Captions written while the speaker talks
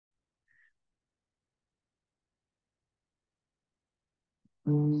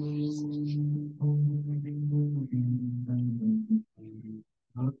All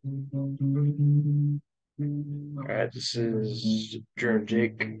right, this is Drew and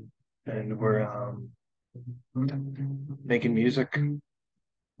Jake, and we're making music.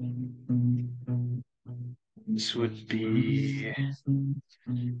 This would be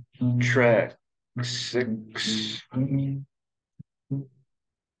track six, hanging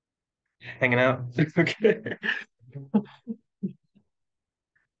out. Okay.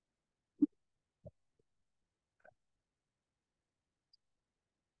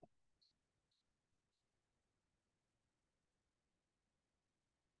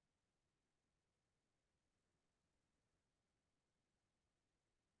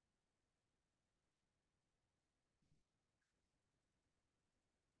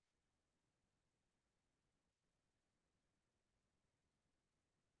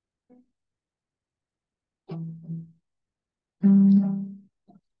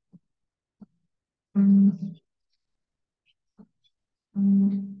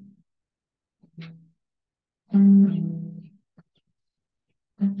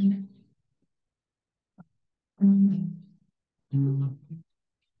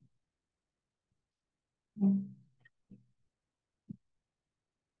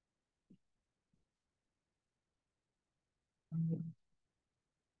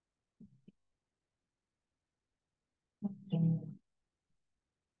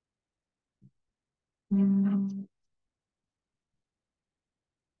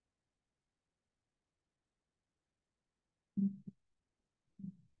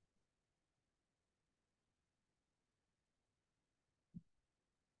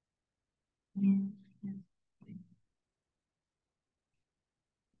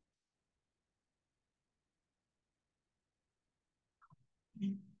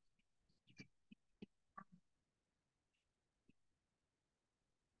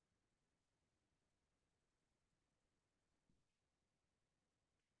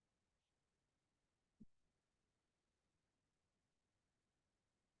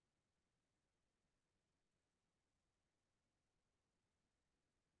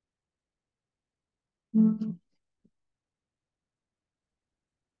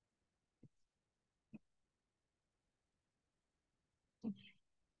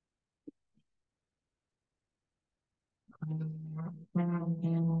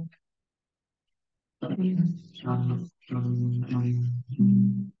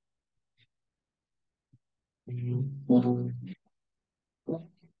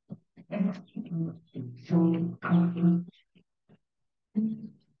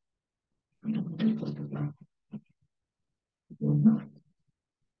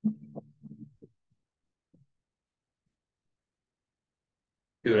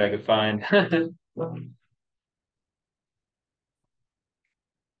 See what I could find. I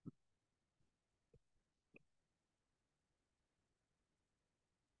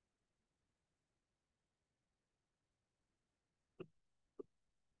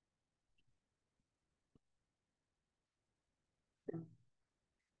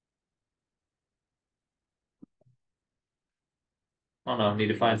don't know. Need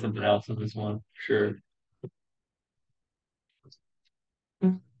to find something else on this one. Sure.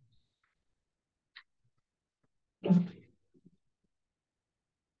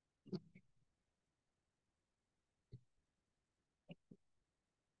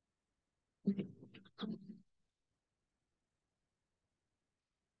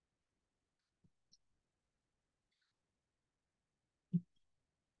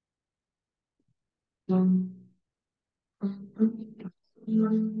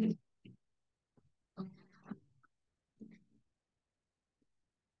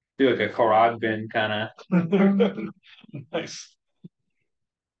 Do like a Korog bin kind of. Nice.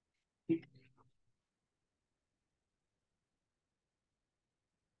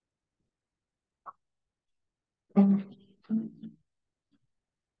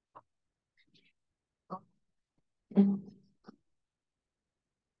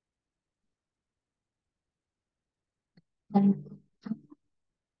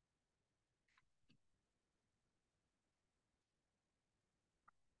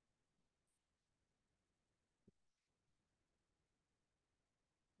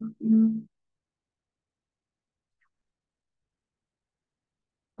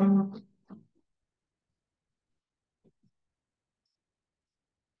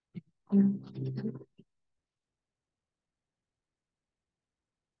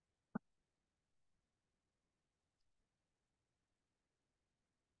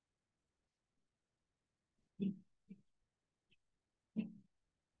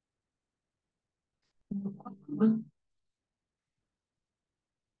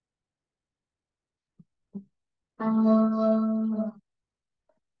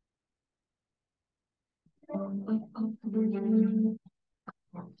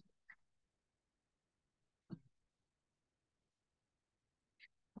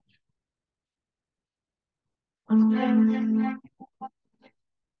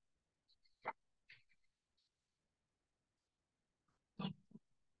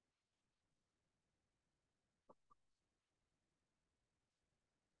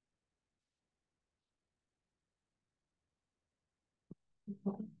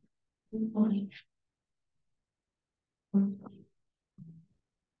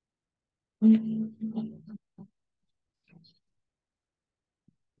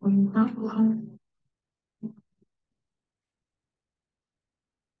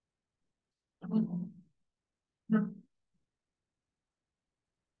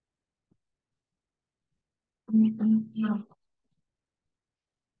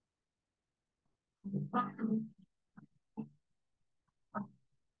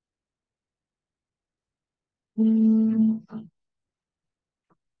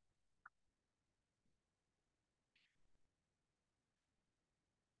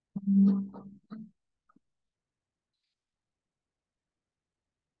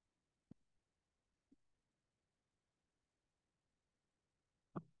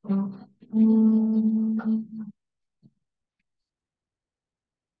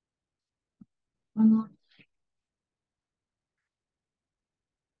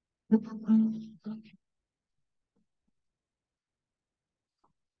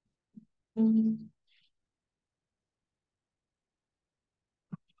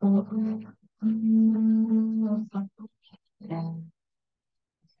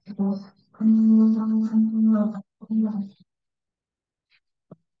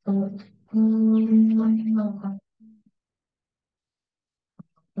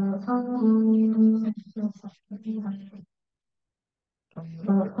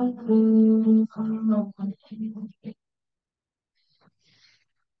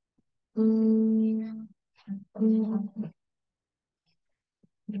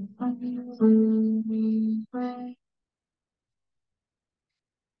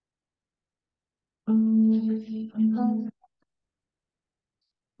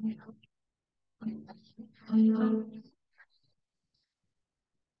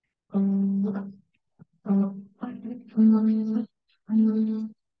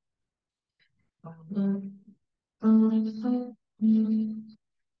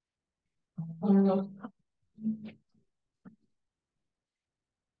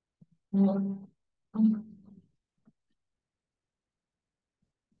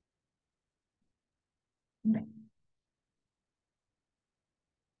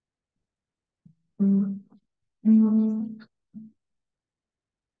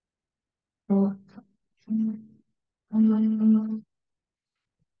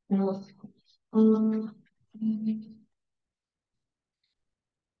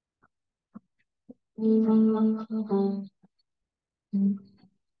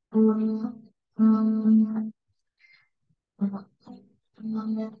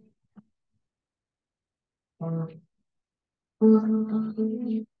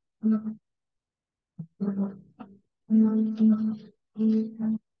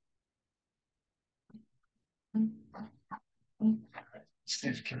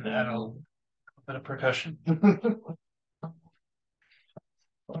 Steve can add a little bit of percussion.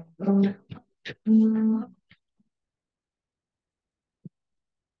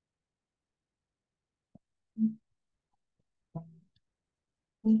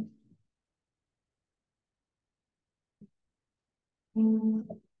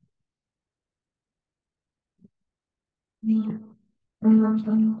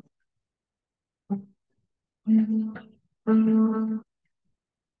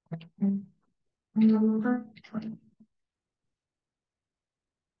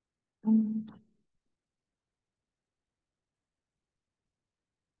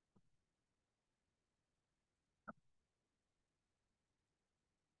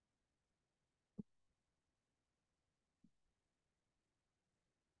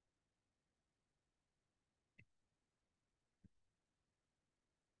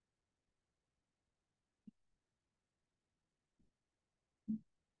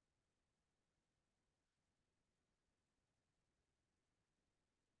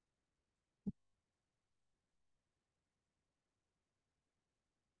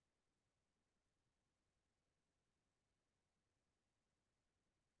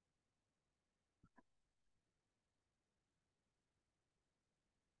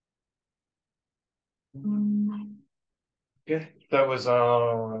 Yeah, that was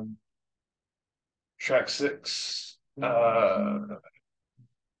track 6.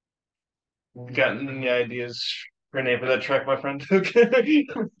 Got any ideas for a name for that track, my friend? Okay.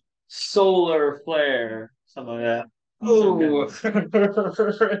 Solar flare, something like that. Oh,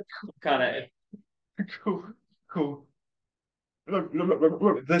 Kind of. cool. Cool. Look,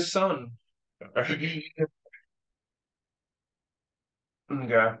 the sun. Okay.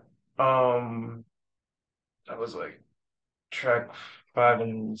 That was like track five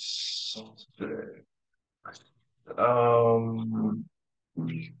and um.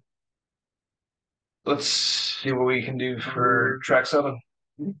 Let's see what we can do for track seven.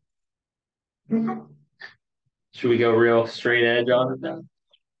 Should we go real straight edge on it then?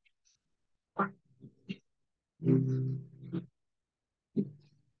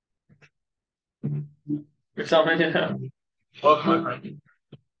 Or something, you know? Welcome,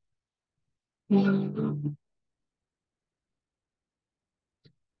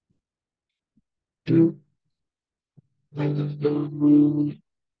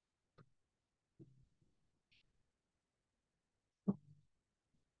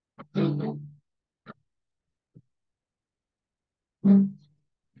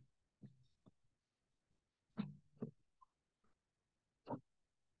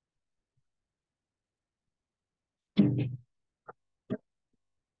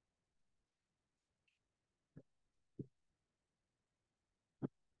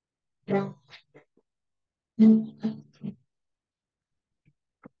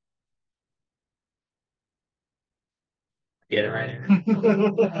 Get it right here.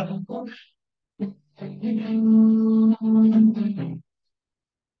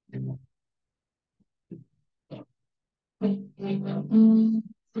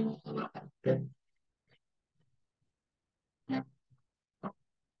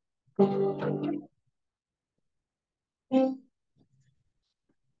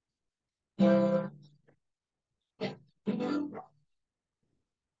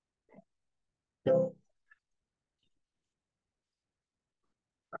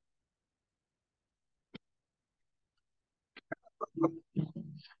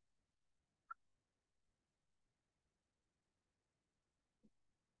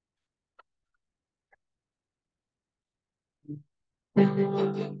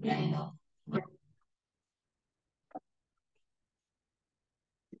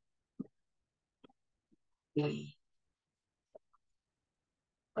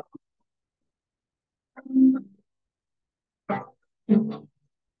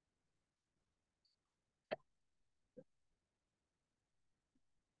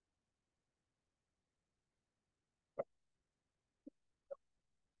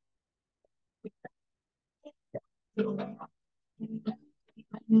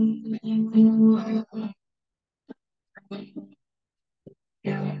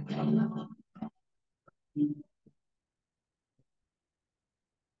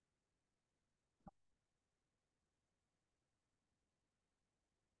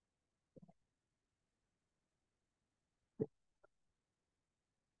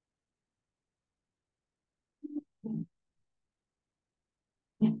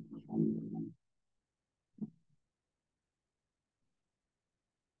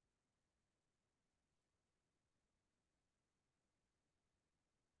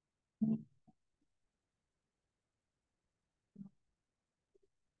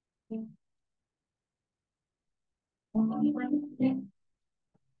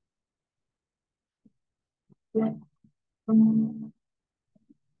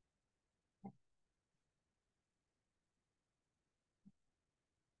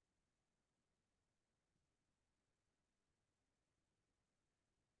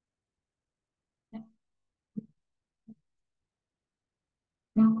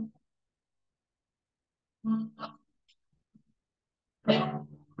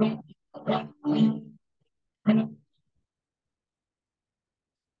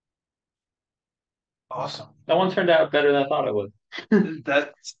 awesome. That one turned out better than I thought it would.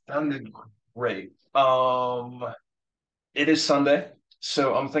 That sounded great. It is Sunday,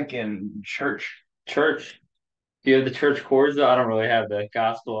 so I'm thinking church. Church. Do you have the church chords though? I don't really have the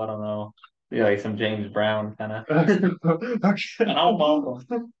gospel. I don't know. Maybe like some James Brown kind of.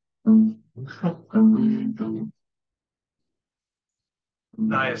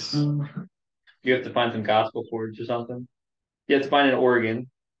 Nice. You have to find some gospel chords or something. You have to find an organ.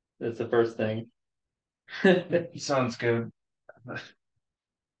 That's the first thing. Sounds good.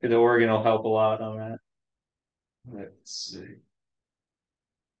 The organ will help a lot on that. Let's see.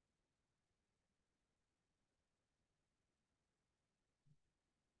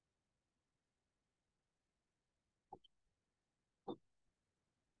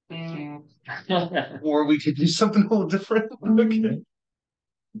 Or we could do something a little different. Okay.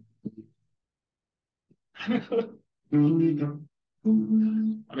 I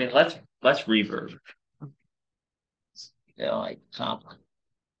mean, let's reverb. Like top.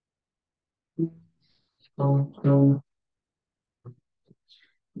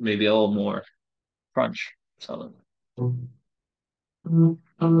 Maybe a little more crunch. So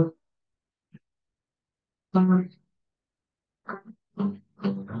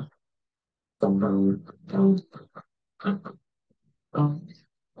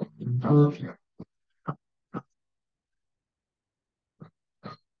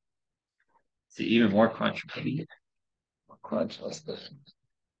see even more crunch, maybe more crunch. Less this.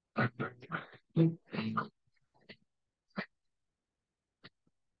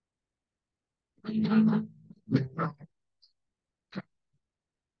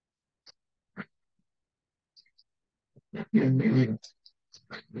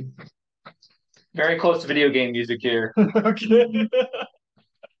 Very close to video game music here, Okay.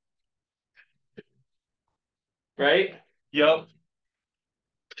 right? Yep.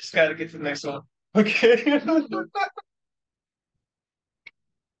 Just gotta get to the next one. Okay.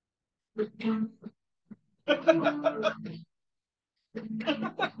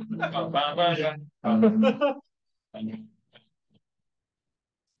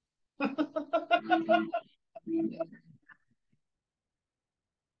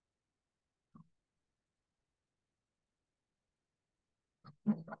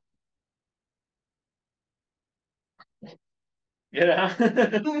 Yeah.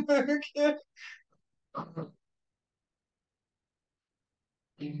 Okay.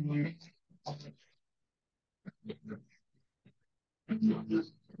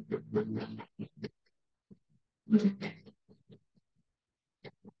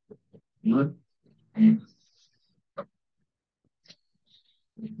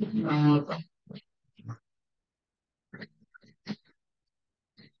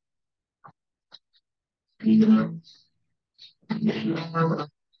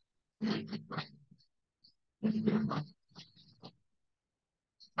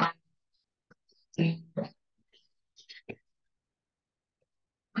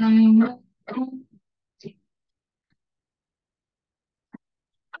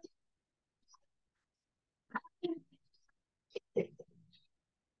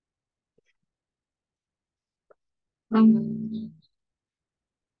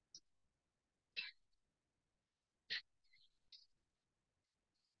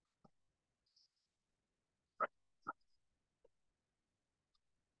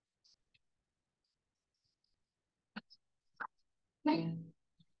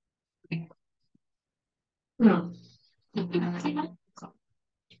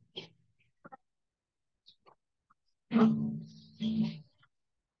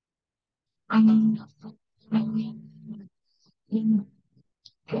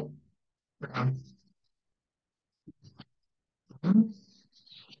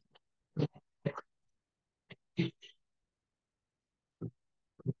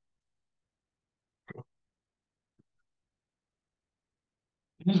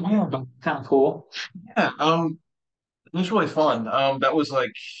 Sounds cool. Yeah, it was really fun. That was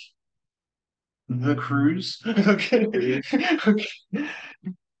like the cruise. Okay. Okay.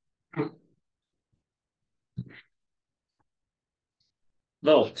 A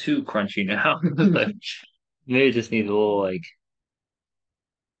little too crunchy now. Like, maybe it just needs a little like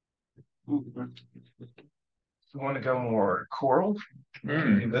You want to go more coral?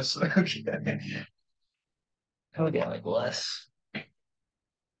 mm, This okay. I would like less.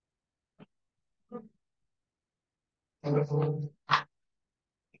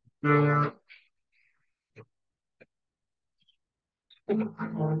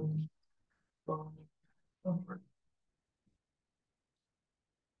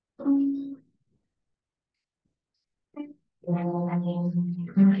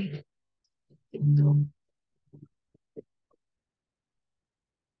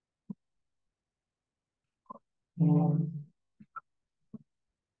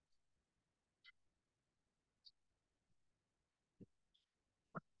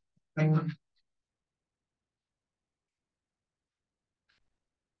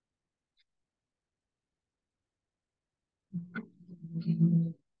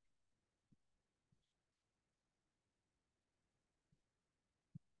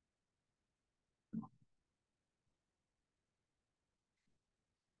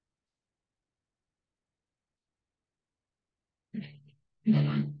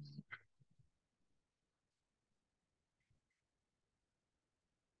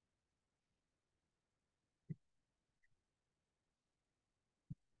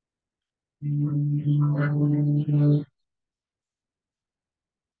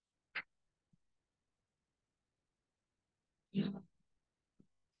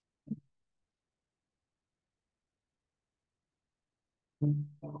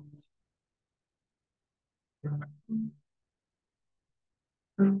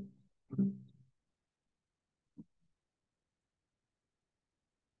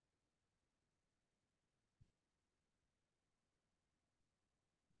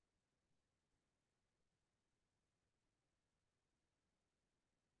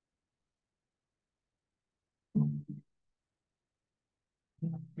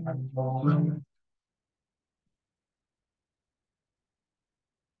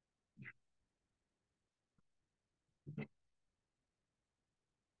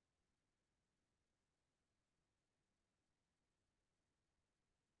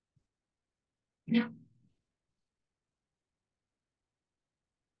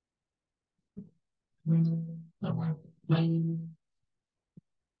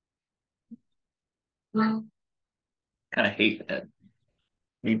 Kind of hate that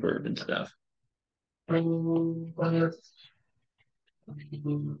reverb and stuff.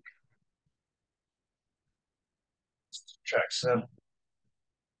 Track 7.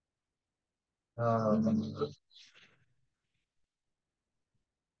 Um,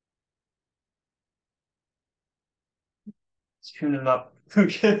 tuning up.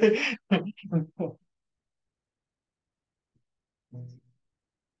 Okay.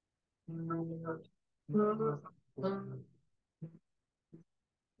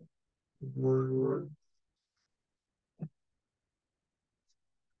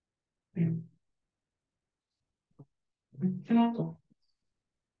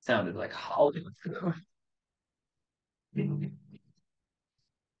 Sounded like Hollywood.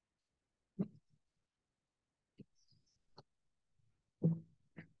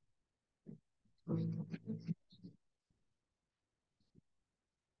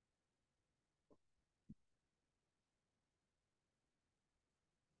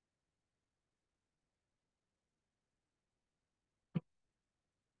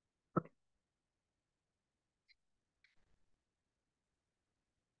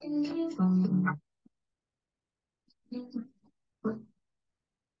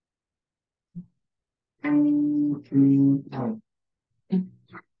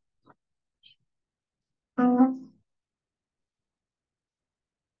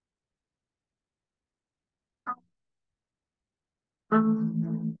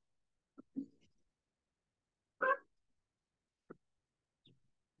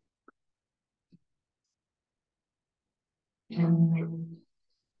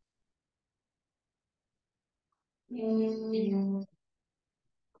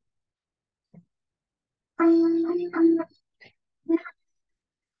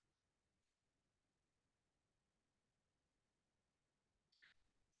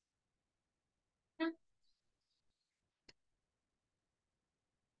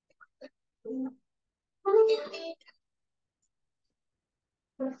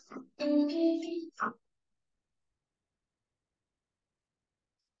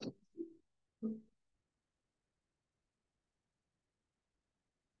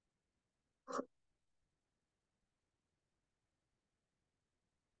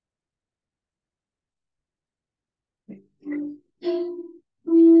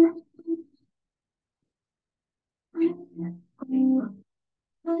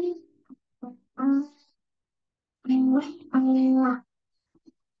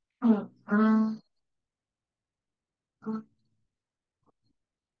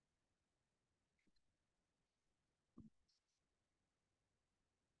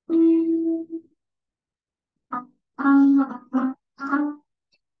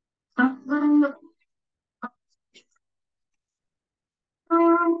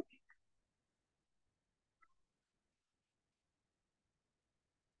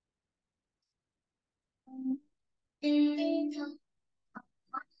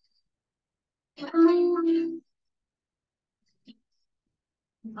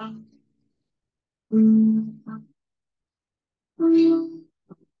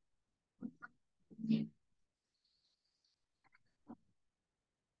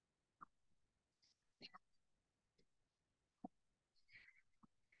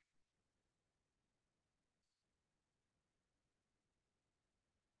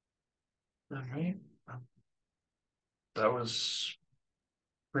 All right. That was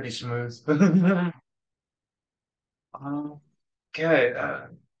pretty smooth. Okay.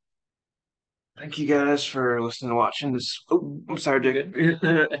 Thank you guys for listening and watching this. Oh, I'm sorry, Jake.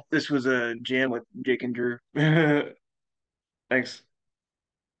 This was a jam with Jake and Drew. Thanks.